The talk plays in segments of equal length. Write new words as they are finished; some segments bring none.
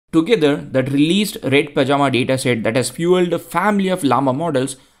Together, that released RedPajama dataset that has fueled a family of Llama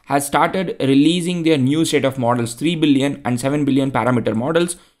models has started releasing their new set of models, 3 billion and 7 billion parameter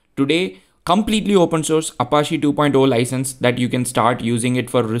models. Today, completely open source Apache 2.0 license that you can start using it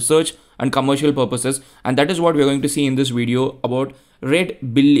for research and commercial purposes. And that is what we're going to see in this video about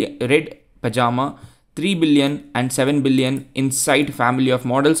RedPajama 3 billion and 7 billion INCITE family of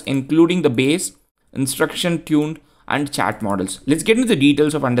models, including the base, instruction tuned, and chat models. Let's get into the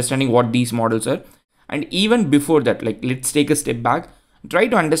details of understanding what these models are. And even before that, let's take a step back, try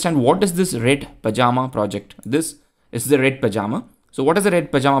to understand what is this RedPajama project. This is the RedPajama. So what is the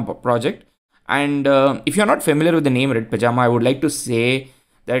RedPajama project? And if you're not familiar with the name RedPajama, I would like to say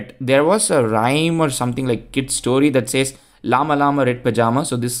that there was a rhyme or something like kid story that says Llama Llama RedPajama.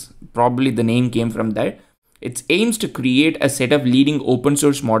 So this probably the name came from that. It aims to create a set of leading open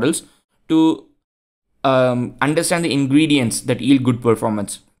source models to understand the ingredients that yield good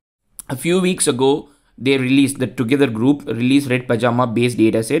performance. A few weeks ago, they released, the Together group released RedPajama based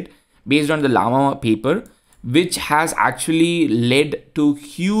dataset based on the Llama paper, which has actually led to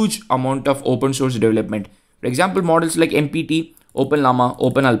huge amount of open source development. For example, models like MPT, OpenLlama,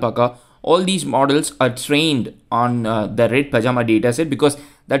 OpenAlpaca, all these models are trained on the RedPajama dataset because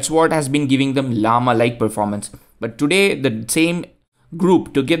that's what has been giving them Llama-like performance. But today, the same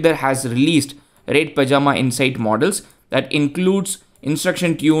group Together has released RedPajama INCITE models that includes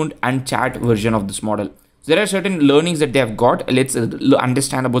instruction tuned and chat version of this model. So there are certain learnings that they have got. Let's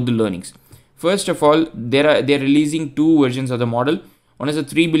understand about the learnings. First of all, they're releasing two versions of the model. One is a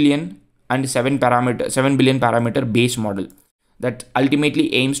 3 billion and 7 billion parameter base model that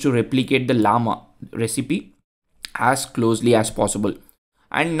ultimately aims to replicate the Llama recipe as closely as possible.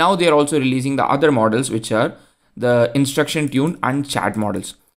 And now they're also releasing the other models, which are the instruction tuned and chat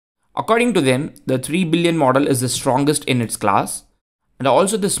models. According to them, the 3 billion model is the strongest in its class, and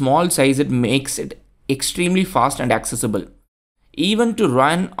also the small size it makes it extremely fast and accessible. Even to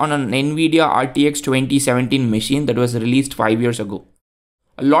run on an NVIDIA RTX 2017 machine that was released 5 years ago.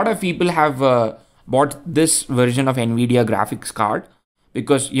 A lot of people have bought this version of NVIDIA graphics card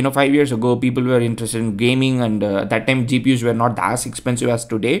because 5 years ago people were interested in gaming, and at that time GPUs were not as expensive as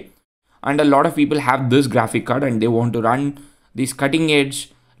today. And a lot of people have this graphic card and they want to run these cutting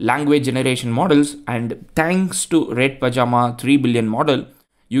edge language generation models, and thanks to RedPajama 3 billion model,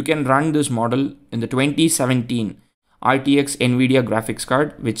 you can run this model in the 2017 RTX NVIDIA graphics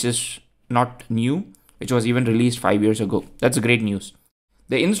card, which is not new, which was even released 5 years ago. That's great news.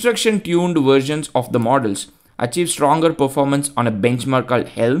 The instruction tuned versions of the models achieve stronger performance on a benchmark called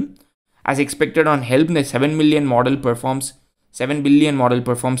Helm. As expected on Helm, the 7 billion model performs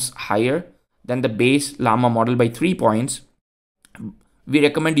higher than the base Llama model by 3 points. We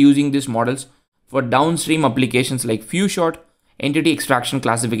recommend using these models for downstream applications like few-shot, entity extraction,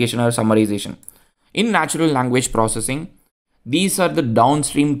 classification, or summarization. In natural language processing, these are the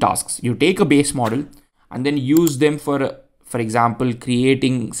downstream tasks. You take a base model and then use them for example,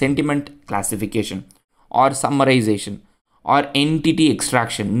 creating sentiment classification or summarization or entity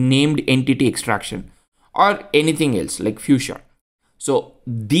extraction, named entity extraction, or anything else like few-shot. So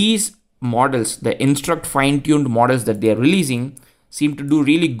these models, the instruct fine-tuned models that they are releasing, seem to do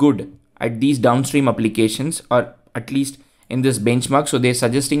really good at these downstream applications, or at least in this benchmark. So they're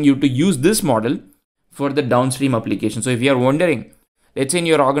suggesting you to use this model for the downstream application. So if you are wondering, let's say in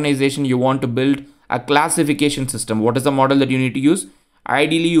your organization, you want to build a classification system, what is the model that you need to use?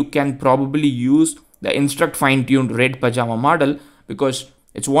 Ideally, you can probably use the instruct fine-tuned RedPajama model because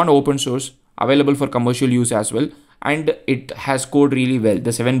it's one open source, available for commercial use as well, and it has code really well.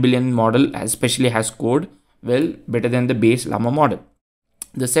 The 7 billion model especially has code well better than the base Llama model.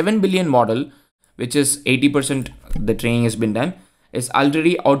 The 7 billion model, which is 80% the training has been done, is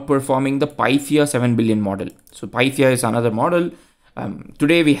already outperforming the Pythia 7 billion model. So Pythia is another model.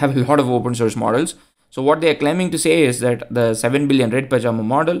 Today we have a lot of open source models. So what they are claiming to say is that the 7 billion RedPajama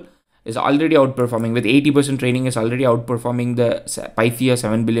model is already outperforming, with 80% training, is already outperforming the Pythia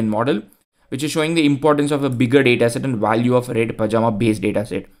 7 billion model, which is showing the importance of a bigger dataset and value of RedPajama based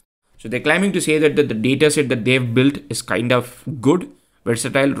dataset. So they're claiming to say that the dataset that they've built is kind of good,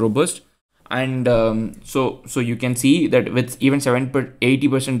 versatile, robust. And so you can see that with even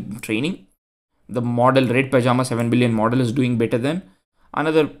 80% training, the model RedPajama 7 billion model is doing better than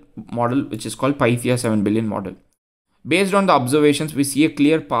another model, which is called Pythia 7 billion model. Based on the observations, we see a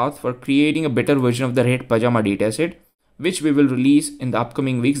clear path for creating a better version of the RedPajama dataset, which we will release in the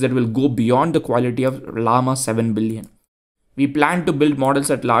upcoming weeks, that will go beyond the quality of Llama 7 billion. We plan to build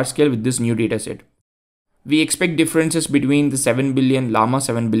models at large scale with this new dataset. We expect differences between the 7 billion Llama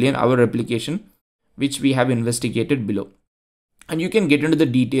 7 billion, our replication, which we have investigated below. And you can get into the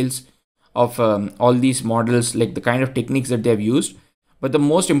details of all these models, like the kind of techniques that they have used. But the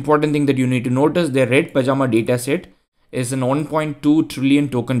most important thing that you need to notice, their RedPajama dataset is an 1.2 trillion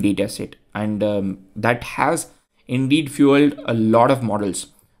token dataset, and that has indeed fueled a lot of models.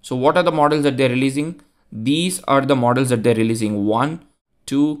 So what are the models that they're releasing? These are the models that they're releasing: 1,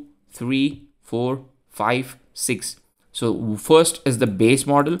 2, 3, 4, 5, 6. So first is the base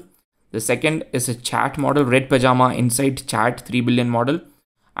model. The second is a chat model, RedPajama INCITE Chat 3 billion model.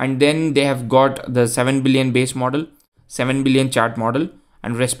 And then they have got the 7 billion base model, 7 billion chat model,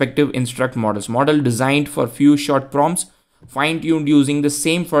 and respective instruct models. Model designed for few short prompts, fine-tuned using the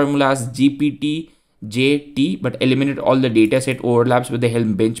same formula as GPT-JT, but eliminate all the dataset overlaps with the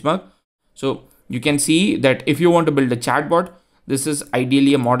Helm benchmark. So you can see that if you want to build a chatbot, this is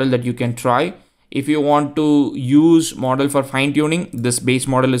ideally a model that you can try. If you want to use model for fine-tuning, this base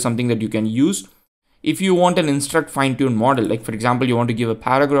model is something that you can use. If you want an instruct fine-tuned model, like for example, you want to give a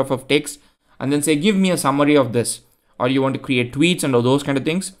paragraph of text and then say, give me a summary of this, or you want to create tweets and all those kind of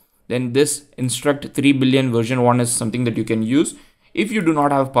things, then this instruct 3 billion version 1 is something that you can use if you do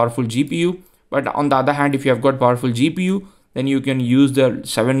not have powerful GPU. But on the other hand, if you have got powerful GPU, then you can use the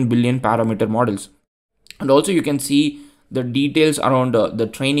 7 billion parameter models. And also you can see the details around the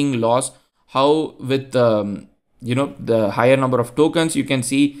training loss, how with the higher number of tokens, you can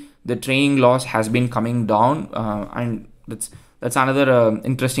see the training loss has been coming down, and that's another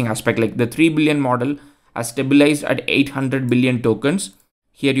interesting aspect. Like the 3 billion model has stabilized at 800 billion tokens.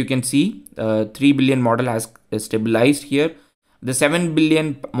 Here you can see 3 billion model has stabilized here. The 7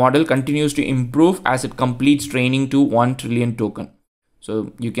 billion model continues to improve as it completes training to 1 trillion token.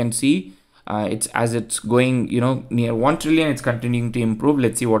 So you can see it's going near 1 trillion, it's continuing to improve.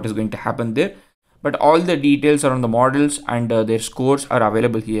 Let's see what is going to happen there. But all the details around the models and their scores are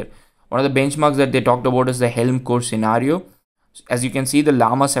available here. One of the benchmarks that they talked about is the Helm core scenario. As you can see, the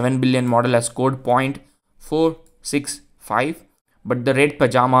Llama 7 billion model has scored 0.465, but the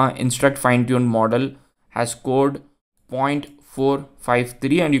RedPajama instruct fine-tuned model has scored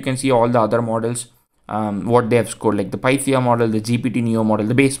 0.453, and you can see all the other models what they have scored, like the Pythia model, the GPT Neo model,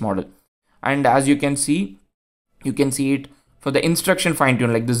 the base model. And as you can see it for the instruction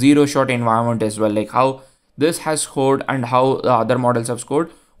fine-tune, like the zero-shot environment as well, like how this has scored and how the other models have scored.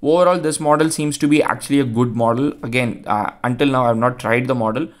 Overall, this model seems to be actually a good model. Again, until now, I have not tried the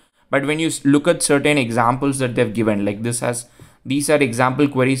model, but when you look at certain examples that they've given, like these are example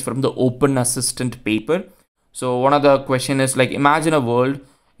queries from the Open Assistant paper. So one of the question is like, imagine a world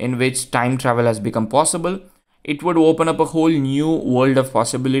in which time travel has become possible. It would open up a whole new world of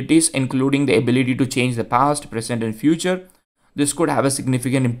possibilities, including the ability to change the past, present, and future. This could have a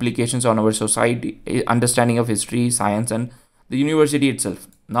significant implications on our society, understanding of history, science, and the university itself.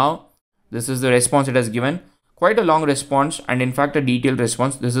 Now, this is the response it has given. Quite a long response, and in fact a detailed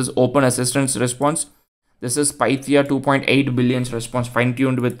response. This is Open Assistant's response. This is Pythia 2.8 billion's response,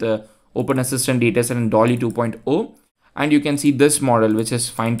 fine-tuned with the Open Assistant dataset and Dolly 2.0. And you can see this model, which is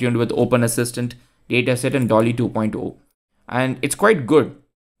fine-tuned with Open Assistant dataset and Dolly 2.0. And it's quite good.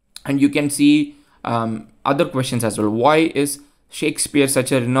 And you can see other questions as well. Why is Shakespeare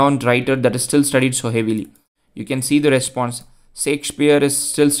such a renowned writer that is still studied so heavily? You can see the response. Shakespeare is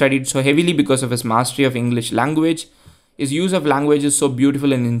still studied so heavily because of his mastery of English language. His use of language is so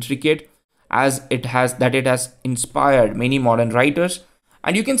beautiful and intricate as it has inspired many modern writers.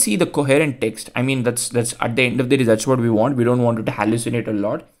 And you can see the coherent text. I mean, that's at the end of the day, that's what we want. We don't want it to hallucinate a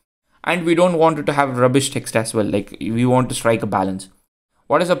lot, and we don't want it to have rubbish text as well. Like, we want to strike a balance.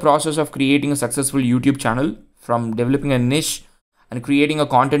 What is the process of creating a successful YouTube channel, from developing a niche and creating a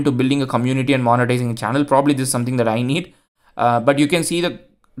content to building a community and monetizing a channel? Probably this is something that I need. But you can see the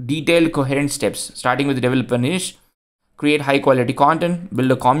detailed coherent steps, starting with develop a niche, create high quality content,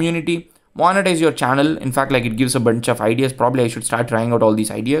 build a community, monetize your channel. In fact, like, it gives a bunch of ideas. Probably I should start trying out all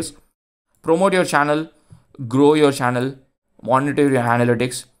these ideas. Promote your channel, grow your channel, monitor your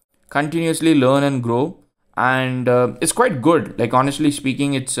analytics, continuously learn and grow. And it's quite good. Like, honestly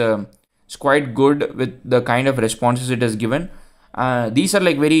speaking, it's quite good with the kind of responses it has given. These are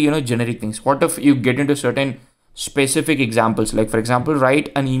like very generic things. What if you get into certain specific examples? Like, for example,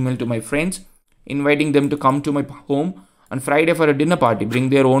 write an email to my friends inviting them to come to my home on Friday for a dinner party, bring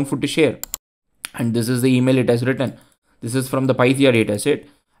their own food to share. And this is the email it has written. This is from the Pythia dataset,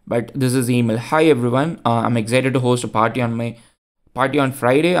 but this is the email. Hi everyone, I'm excited to host a party on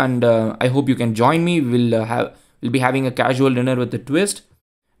Friday, and I hope you can join me. We'll be having a casual dinner with a twist,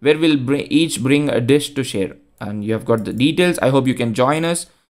 where we'll each bring a dish to share. And you have got the details. I hope you can join us.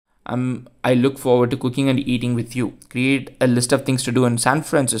 I look forward to cooking and eating with you. Create a list of things to do in San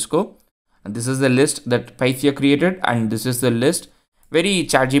Francisco. And this is the list that Pythia created, and this is the list, very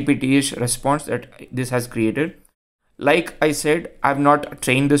ChatGPT-ish response that this has created. Like I said, I've not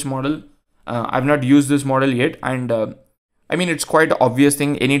trained this model. I've not used this model yet, and I mean, it's quite obvious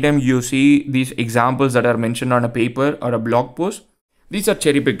thing. Anytime you see these examples that are mentioned on a paper or a blog post, these are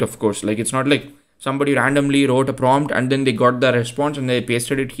cherry picked, of course. Like, it's not like somebody randomly wrote a prompt and then they got the response and they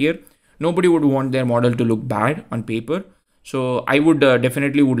pasted it here. Nobody would want their model to look bad on paper. So I would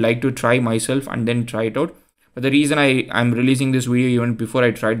definitely would like to try myself and then try it out. But the reason I'm releasing this video even before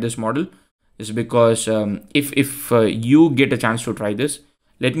I tried this model is because if you get a chance to try this,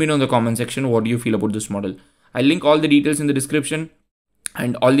 let me know in the comment section what do you feel about this model. I'll link all the details in the description,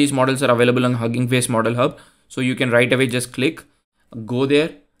 and all these models are available on Hugging Face Model Hub. So you can right away just click, go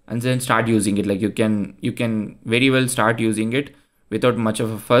there, and then start using it. Like, you can very well start using it without much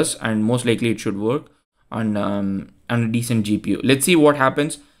of a fuss, and most likely it should work on a decent GPU. Let's see what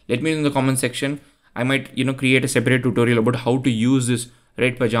happens. Let me know in the comment section. I might create a separate tutorial about how to use this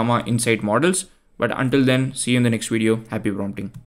RedPajama INCITE models. But until then, see you in the next video. Happy prompting.